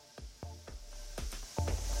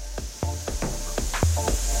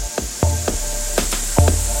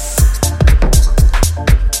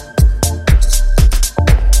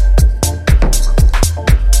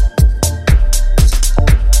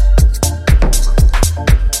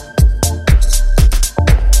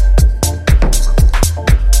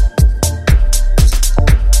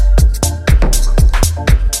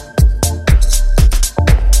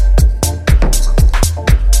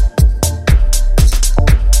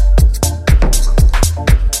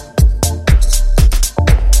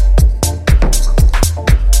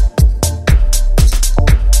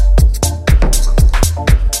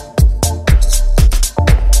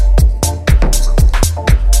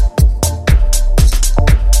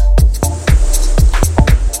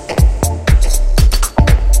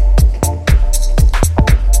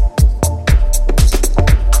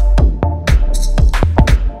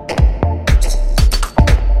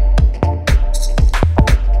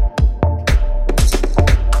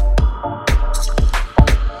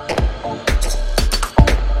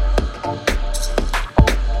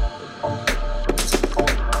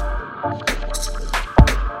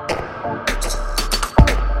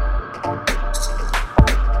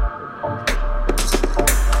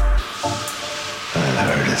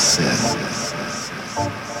sin,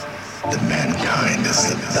 that mankind is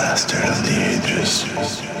the bastard of the ages.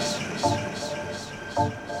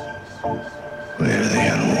 We're the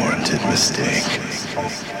unwarranted mistake,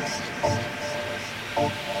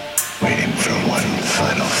 waiting for one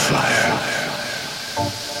final fire,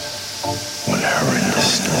 one horrendous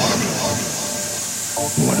storm,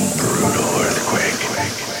 one brutal earthquake.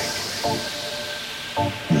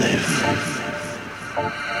 Live.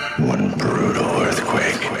 One brutal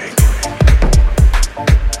earthquake.